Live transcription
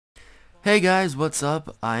Hey guys, what's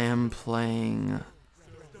up? I am playing,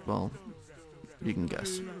 well, you can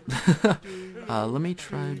guess. Let me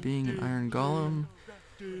try being an iron golem.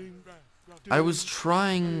 I was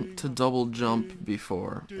trying to double jump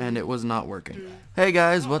before, and it was not working. Hey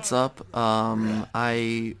guys, what's up?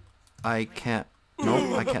 I can't,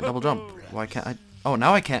 nope, I can't double jump. Why can't I? Oh,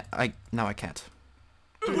 now I can't, now I can't.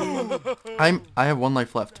 I have one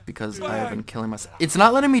life left because I have been killing myself. It's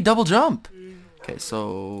not letting me double jump! Okay,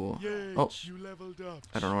 so... Oh,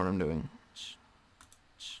 I don't know what I'm doing.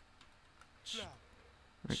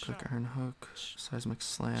 Right click, iron hook, seismic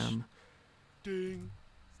slam.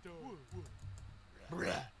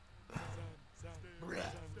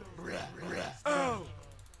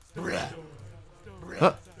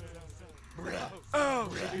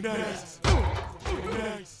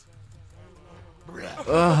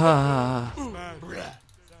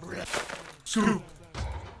 Scoop.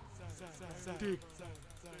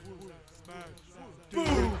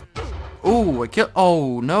 Oh, I killed.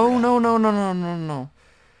 Oh, no, no, no, no, no, no, no.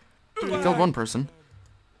 I killed one person.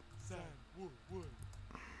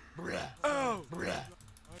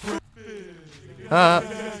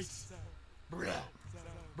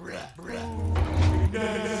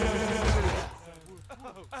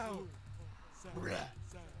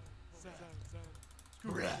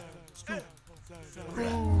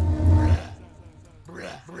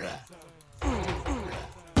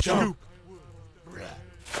 Jump.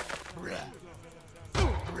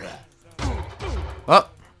 Oh.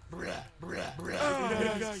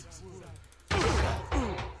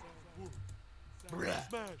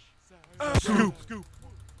 Scoop.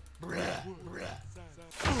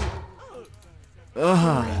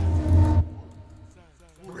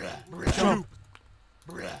 Jump.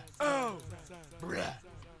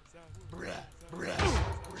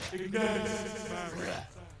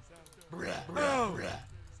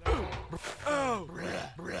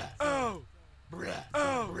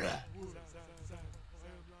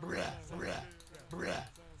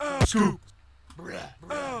 Scoop.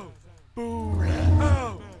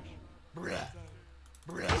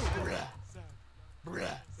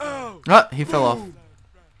 Ah, he fell off.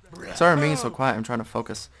 Sorry I'm being so quiet, I'm trying to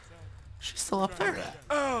focus. She's still up there.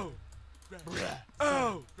 Oh,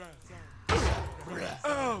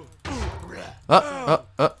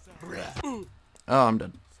 I'm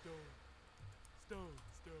dead.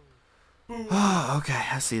 Oh, okay,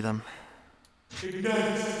 I see them.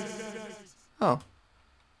 Oh.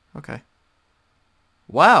 Okay.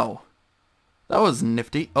 Wow. That was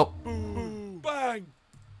nifty. Oh. Bang.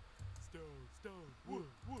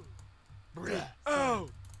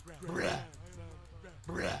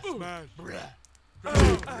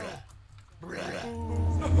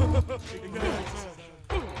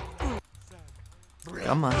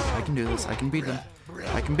 Come on, I can do this. I can beat him.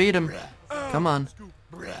 I can beat him. Come on.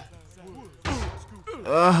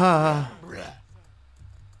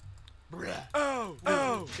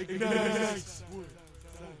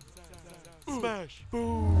 Smash.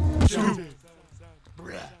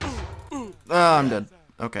 I'm dead.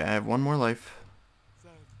 Okay, I have one more life.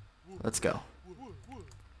 Let's go.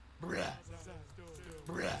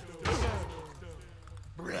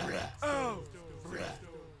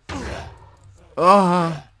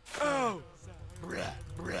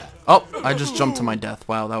 Oh, I just jumped to my death.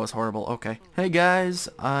 Wow, that was horrible. Okay. Hey guys,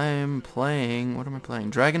 I'm playing... What am I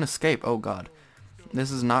playing? Dragon Escape. Oh god. This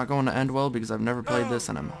is not going to end well because I've never played this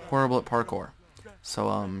and I'm horrible at parkour. So,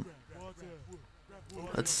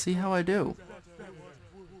 let's see how I do.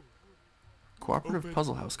 Cooperative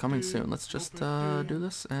puzzle house coming soon. Let's just do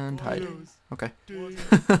this and hide. Okay.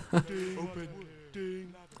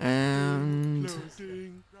 And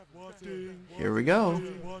here we go.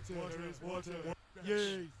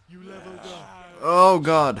 Oh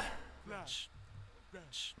god.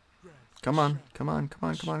 Come on, come on, come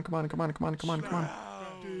on, come on, come on, come on, come on, come on, come on.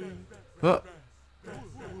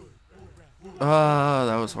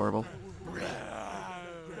 That was horrible.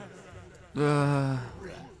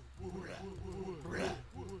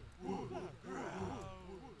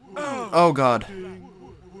 Oh god.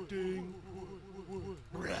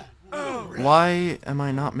 Why am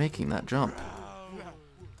I not making that jump?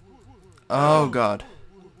 Oh god.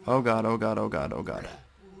 Oh god, oh god, oh god, oh god.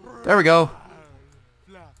 There we go.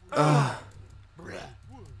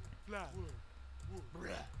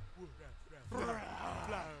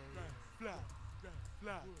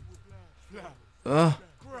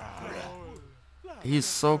 He's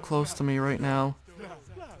so close to me right now.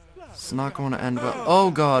 It's not going to end well.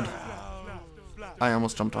 Oh god. I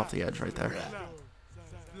almost jumped off the edge right there.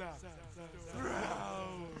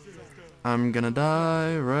 I'm gonna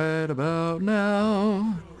die right about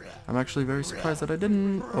now. I'm actually very surprised that I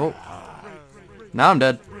didn't. Oh. Now I'm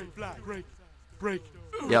dead. Break.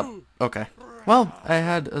 Yep. Okay. Well, I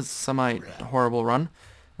had a semi-horrible run.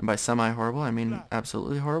 And by semi-horrible, I mean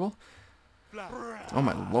absolutely horrible. Oh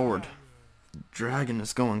my lord. Dragon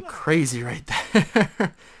is going crazy right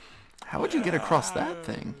there. How would you get across that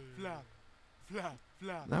thing?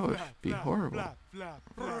 That would be horrible.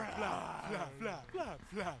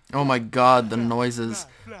 Oh my god, the noises.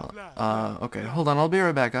 Okay, hold on, I'll be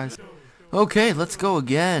right back, guys. Okay, let's go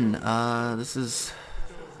again. This is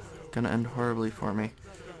gonna end horribly for me.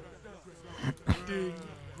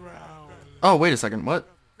 Oh, wait a second, what?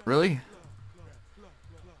 Really?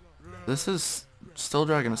 This is still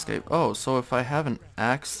Dragon Escape. Oh, so if I have an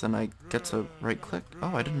axe, then I get to right-click?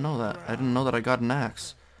 Oh, I didn't know that. I didn't know that I got an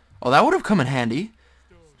axe. Oh, that would have come in handy.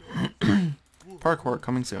 Parkour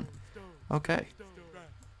coming soon. Okay.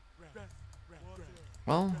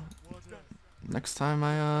 Well, next time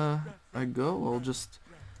I go, I'll just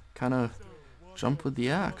kind of jump with the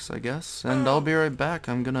axe, I guess. And I'll be right back.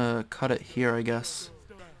 I'm gonna cut it here, I guess.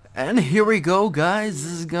 And here we go, guys.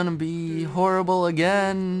 This is gonna be horrible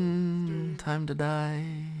again. Time to die.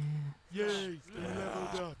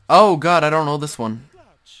 Oh god, I don't know this one.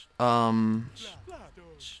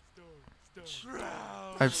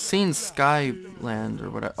 I've seen Skyland or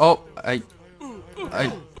whatever. Oh,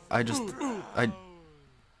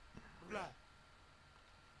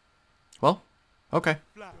 well, okay.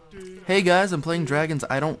 Hey guys, I'm playing dragons.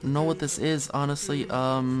 I don't know what this is, honestly.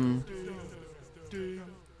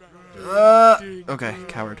 Okay,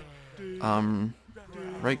 coward.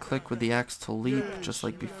 Right click with the axe to leap, just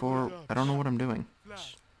like before. I don't know what I'm doing.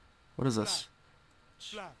 What is this?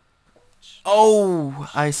 Oh,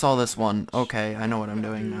 I saw this one. Okay, I know what I'm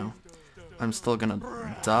doing now. I'm still gonna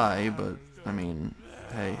die, but, I mean,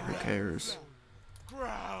 hey, who cares?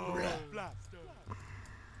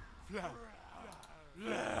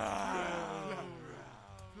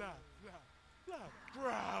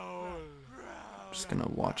 Just gonna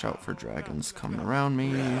watch out for dragons coming around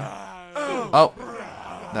me. Oh,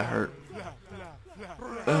 that hurt.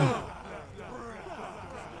 Ugh.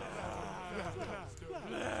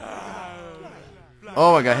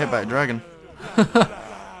 Oh, I got hit by a dragon.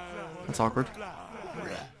 That's awkward.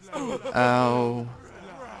 Ow.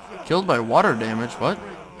 Killed by water damage? What?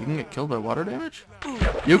 You can get killed by water damage?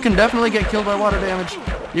 You can definitely get killed by water damage.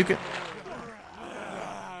 You can...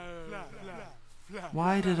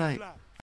 Why did I...